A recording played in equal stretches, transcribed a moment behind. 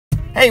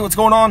Hey, what's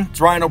going on? It's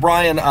Ryan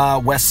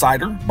O'Brien, West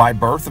Sider by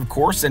birth, of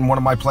course, and one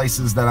of my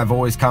places that I've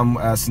always come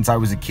since I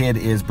was a kid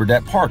is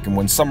Burdette Park. And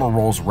when summer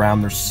rolls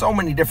around, there's so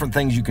many different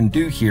things you can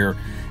do here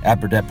at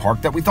Burdette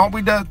Park that we thought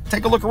we'd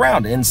take a look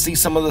around and see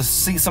some of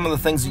the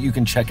things that you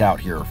can check out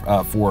here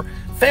for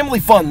family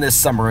fun this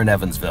summer in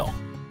Evansville.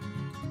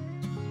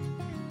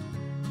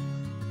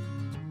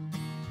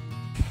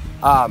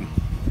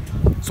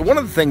 So one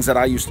of the things that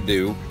I used to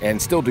do, and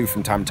still do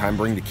from time to time,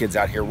 bring the kids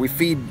out here, we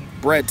feed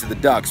bread to the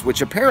ducks,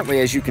 which apparently,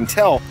 as you can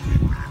tell,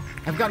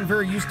 I've gotten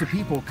very used to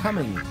people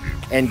coming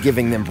and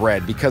giving them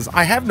bread because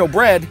I have no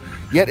bread,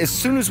 yet as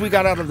soon as we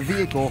got out of the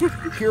vehicle,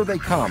 here they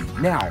come.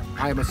 Now,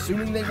 I am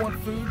assuming they want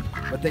food,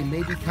 but they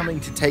may be coming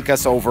to take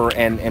us over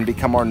and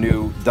become our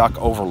new duck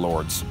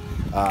overlords.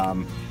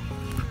 Hi,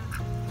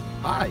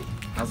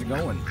 how's it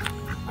going?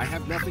 I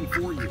have nothing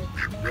for you.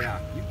 Yeah,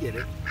 you get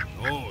it.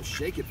 Oh,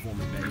 shake it for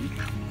me, baby.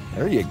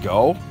 There you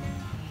go.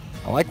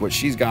 I like what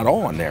she's got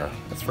on there.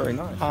 That's very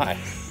nice. Hi.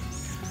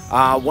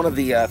 One of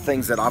the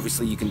things that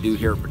obviously you can do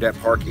here at Burdette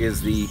Park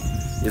is the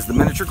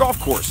miniature golf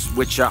course,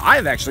 which I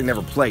have actually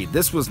never played.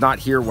 This was not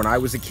here when I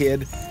was a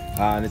kid,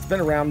 and it's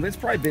been around. It's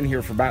probably been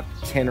here for about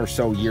 10 or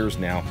so years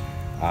now,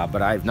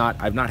 but I've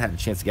not had a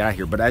chance to get out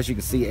here. But as you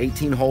can see,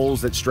 18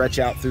 holes that stretch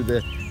out through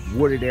the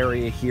wooded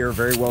area here,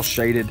 very well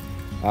shaded.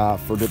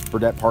 For the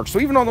Burdette Park. So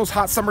even on those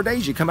hot summer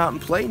days, you come out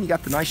and play and you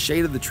got the nice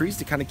shade of the trees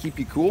to kind of keep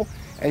you cool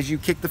as you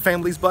kick the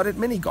family's butt at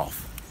mini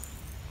golf.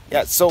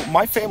 Yeah, so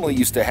my family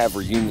used to have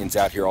reunions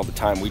out here all the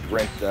time. We'd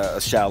rent a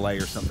chalet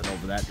or something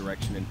over that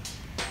direction, and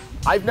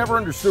I've never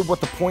understood what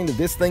the point of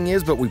this thing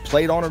is, but we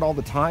played on it all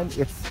the time.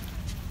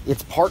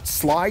 It's part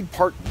slide,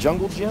 part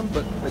jungle gym,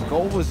 but the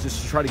goal was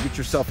just to try to get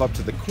yourself up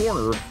to the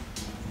corner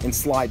and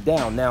slide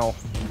down. Now,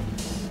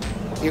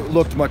 it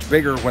looked much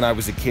bigger when I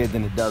was a kid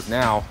than it does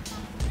now.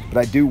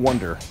 But I do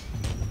wonder,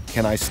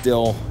 can I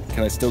still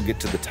get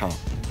to the top?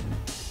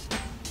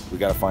 We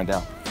got to find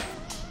out.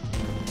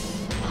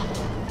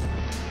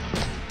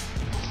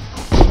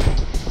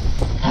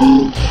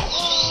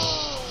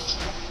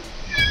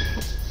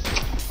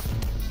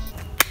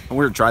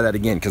 We're going to try that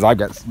again because I've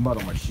got mud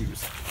on my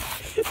shoes.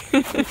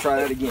 Let's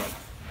try that again.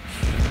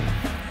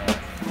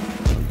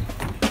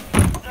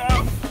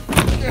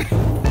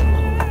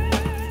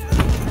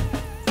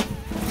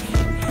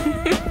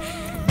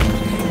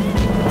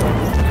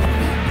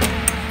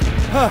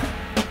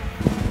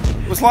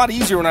 It was a lot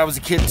easier when I was a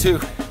kid too.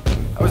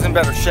 I was in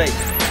better shape.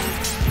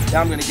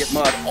 Now I'm gonna get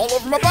mud all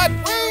over my butt.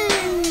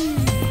 Whee!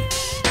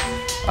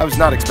 I was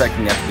not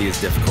expecting that to be as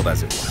difficult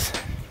as it was.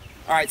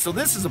 All right, so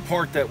this is a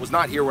park that was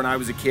not here when I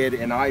was a kid,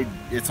 and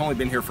it's only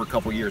been here for a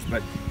couple years,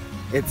 but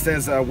it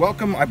says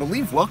welcome, I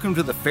believe, welcome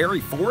to the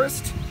Fairy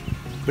Forest.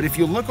 But if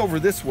you look over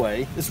this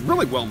way, it's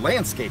really well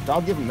landscaped,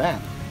 I'll give them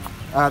that.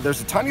 There's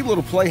a tiny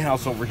little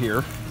playhouse over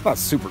here. It's not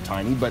super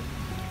tiny, but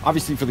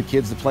obviously for the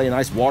kids to play, a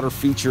nice water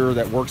feature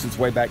that works its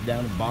way back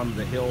down to the bottom of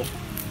the hill.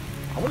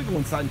 I want to go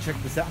inside and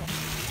check this out.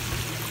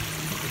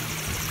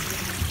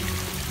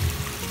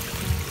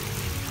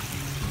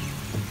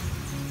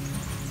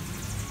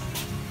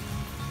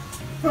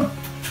 Huh.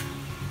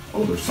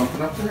 Oh, there's something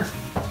up there.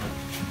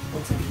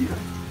 What's up here?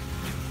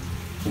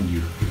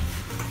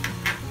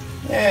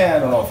 Yeah, I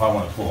don't know if I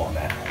want to pull on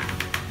that.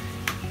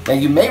 Now,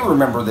 you may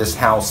remember this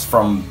house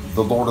from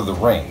The Lord of the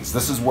Rings.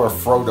 This is where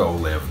Frodo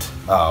lived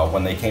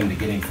when they came to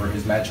get him for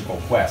his magical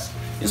quest.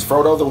 Is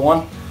Frodo the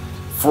one?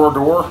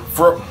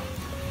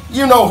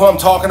 You know who I'm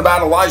talking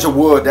about, Elijah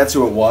Wood, that's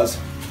who it was.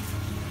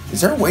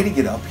 Is there a way to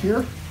get up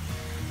here?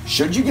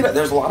 Should you get up?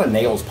 There's a lot of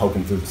nails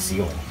poking through the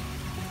ceiling.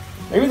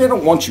 Maybe they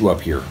don't want you up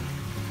here.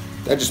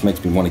 That just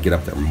makes me want to get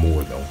up there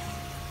more, though.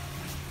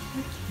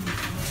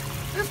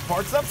 This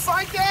part's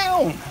upside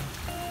down.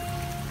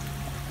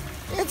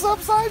 It's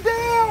upside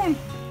down!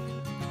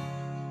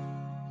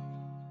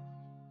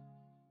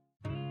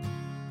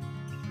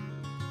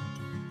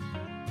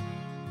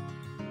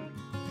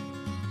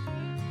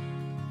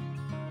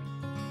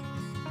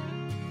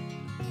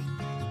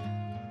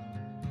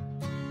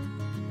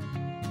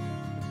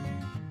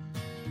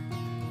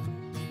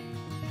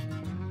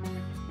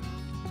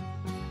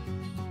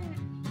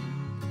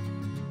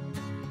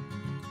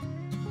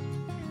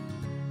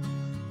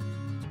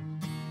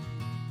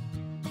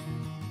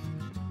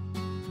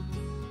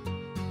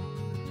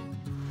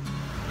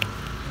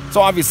 So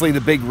obviously the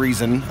big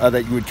reason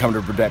that you would come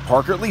to Burdette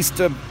Park, or at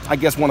least I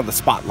guess one of the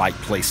spotlight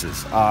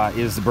places,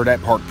 is the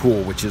Burdette Park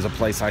Pool, which is a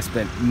place I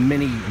spent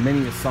many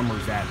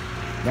summers at.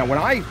 Now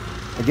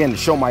again to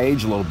show my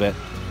age a little bit,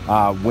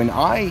 when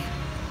I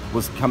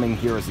was coming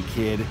here as a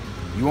kid,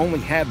 you only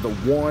had the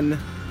one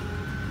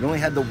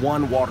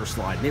water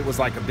slide, and it was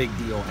like a big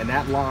deal, and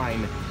that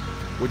line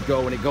would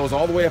go, and it goes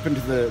all the way up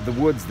into the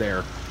woods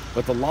there.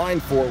 But the line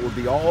for it would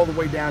be all the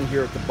way down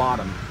here at the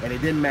bottom, and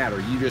it didn't matter.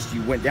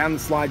 You went down the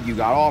slide, you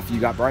got off, you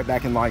got right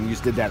back in line, you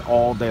just did that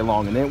all day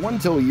long. And then it wasn't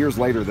until years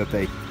later that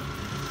they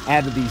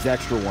added these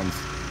extra ones.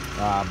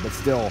 But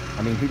still,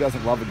 I mean, who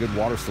doesn't love a good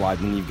water slide?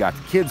 And you've got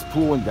the kids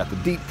pool, and you got the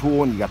deep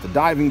pool, and you got the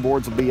diving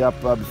boards will be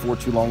up before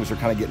too long as they're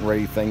kind of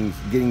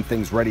getting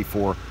things ready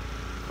for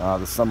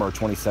the summer of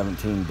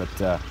 2017.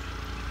 But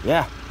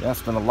yeah,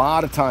 spent a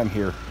lot of time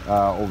here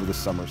over the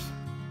summers.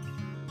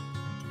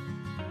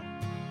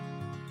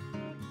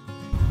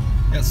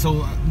 Yeah,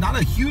 so not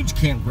a huge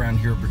campground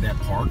here at Burdette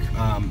Park.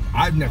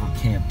 I've never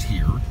camped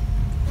here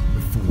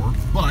before,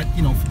 but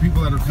you know, for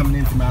people that are coming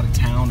in from out of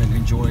town and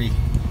enjoy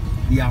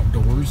the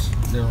outdoors,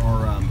 there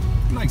are, I'm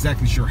not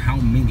exactly sure how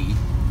many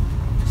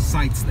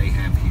sites they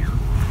have here,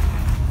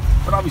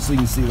 but obviously you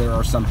can see there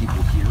are some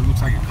people here.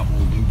 Looks like a couple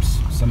of loops,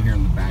 some here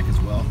in the back as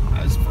well.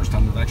 It's the first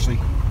time they've actually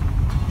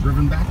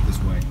driven back this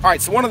way. All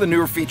right, so one of the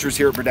newer features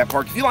here at Burdette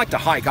Park, if you like to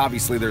hike,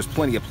 obviously there's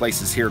plenty of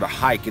places here to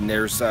hike, and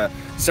there's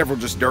several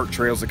just dirt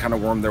trails that kind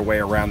of worm their way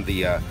around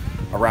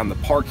the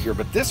park here.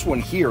 But this one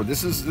here,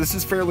 this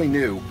is fairly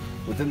new,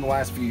 within the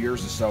last few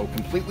years or so.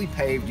 Completely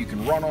paved. You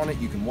can run on it,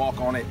 you can walk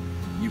on it,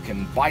 you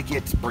can bike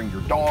it, bring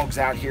your dogs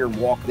out here and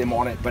walk them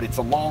on it, but it's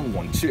a long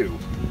one too.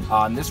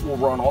 And this will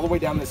run all the way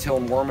down this hill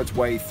and worm its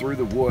way through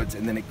the woods,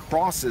 and then it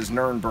crosses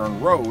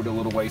Nurnburn Road a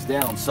little ways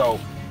down. So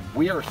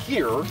we are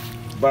here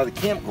by the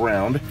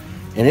campground,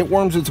 and it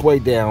worms its way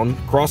down,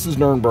 crosses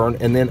Nurnburn,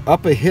 and then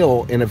up a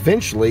hill, and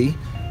eventually,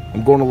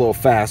 I'm going a little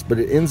fast, but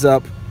it ends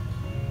up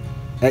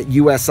at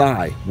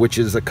USI, which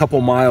is a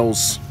couple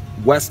miles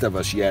west of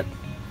us yet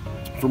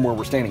from where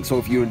we're standing. So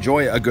if you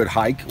enjoy a good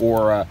hike,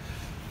 or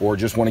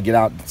just want to get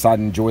outside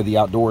and enjoy the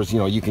outdoors, you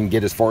know, you can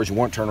get as far as you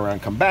want, turn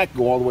around, come back,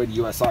 go all the way to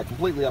USI,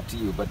 completely up to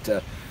you.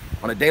 But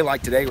on a day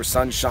like today where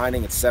sun's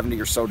shining, it's 70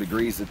 or so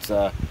degrees, it's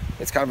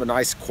kind of a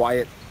nice,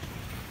 quiet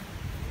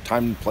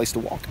time and place to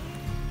walk.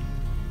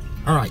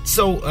 All right,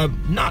 so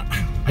not,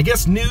 I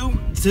guess, new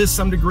to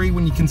some degree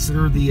when you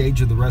consider the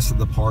age of the rest of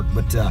the park,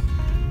 but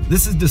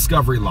this is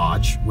Discovery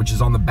Lodge, which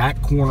is on the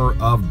back corner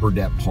of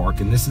Burdette Park,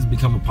 and this has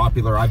become a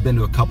popular, I've been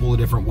to a couple of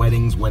different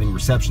wedding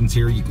receptions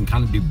here. You can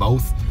kind of do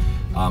both.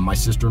 My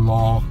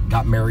sister-in-law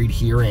got married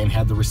here and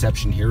had the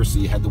reception here, so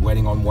you had the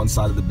wedding on one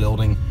side of the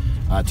building,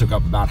 took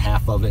up about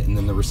half of it, and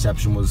then the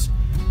reception was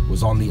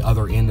on the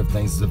other end of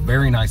things. It's a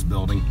very nice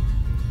building,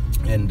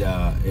 and it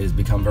has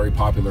become very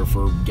popular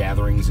for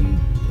gatherings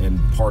and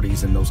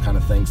parties and those kind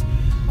of things.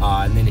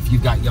 And then if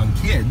you've got young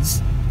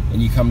kids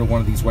and you come to one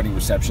of these wedding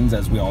receptions,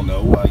 as we all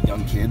know,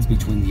 young kids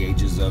between the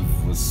ages of,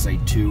 let's say,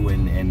 2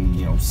 and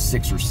you know,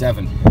 6 or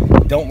 7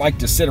 don't like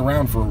to sit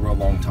around for a real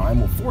long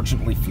time. Well,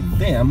 fortunately for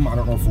them, I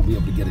don't know if we'll be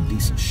able to get a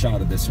decent shot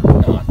of this or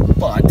not,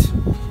 but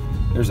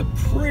there's a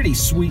pretty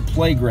sweet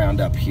playground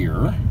up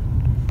here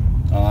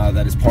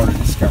that is part of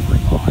Discovery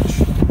Lodge.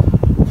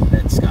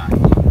 That's got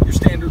your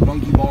standard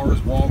monkey bars,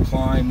 wall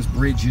climbs,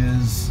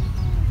 bridges,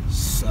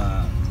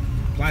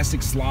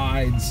 plastic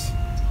slides,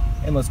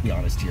 and let's be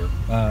honest here,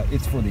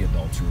 it's for the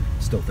adults who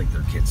still think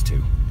they're kids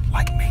too,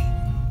 like me.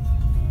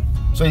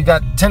 So you've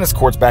got tennis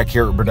courts back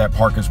here at Burdette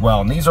Park as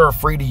well, and these are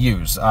free to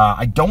use.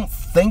 I don't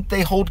think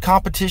they hold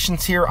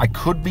competitions here. I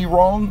could be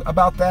wrong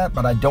about that,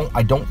 but I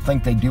don't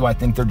think they do. I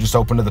think they're just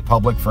open to the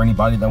public for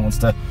anybody that wants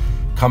to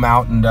come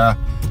out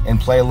and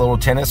play a little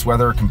tennis,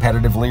 whether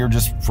competitively or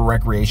just for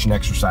recreation,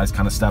 exercise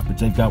kind of stuff. But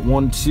they've got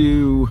 1,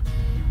 2,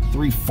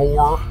 3,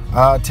 4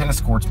 tennis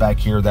courts back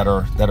here that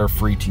are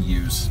free to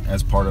use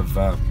as part of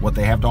what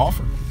they have to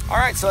offer. All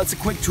right, so that's a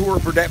quick tour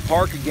of Burdette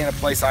Park. Again, a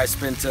place I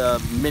spent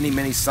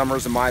many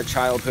summers of my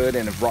childhood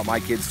and have brought my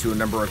kids to a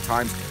number of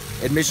times.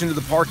 Admission to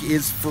the park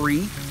is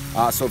free,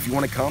 so if you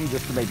want to come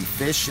just to maybe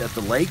fish at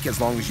the lake,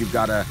 as long as you've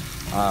got a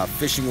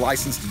fishing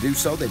license to do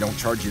so, they don't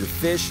charge you to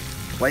fish.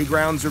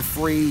 Playgrounds are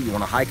free. You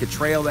want to hike a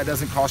trail, that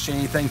doesn't cost you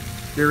anything.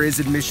 There is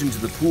admission to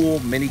the pool.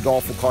 Mini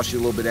golf will cost you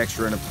a little bit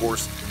extra, and of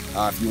course,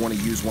 if you want to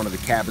use one of the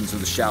cabins or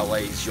the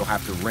chalets, you'll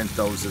have to rent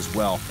those as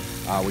well,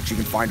 which you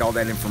can find all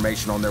that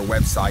information on their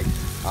website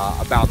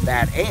about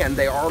that. And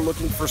they are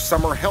looking for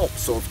summer help.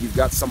 So if you've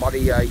got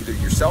somebody, either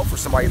yourself or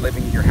somebody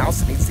living in your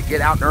house that needs to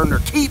get out and earn their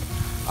keep,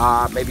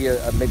 maybe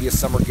a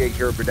summer gig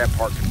here at Burdette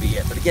Park could be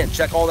it. But again,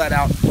 check all that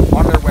out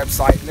on their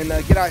website, and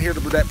then get out here to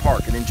Burdette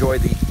Park and enjoy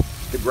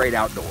the great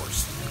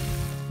outdoors.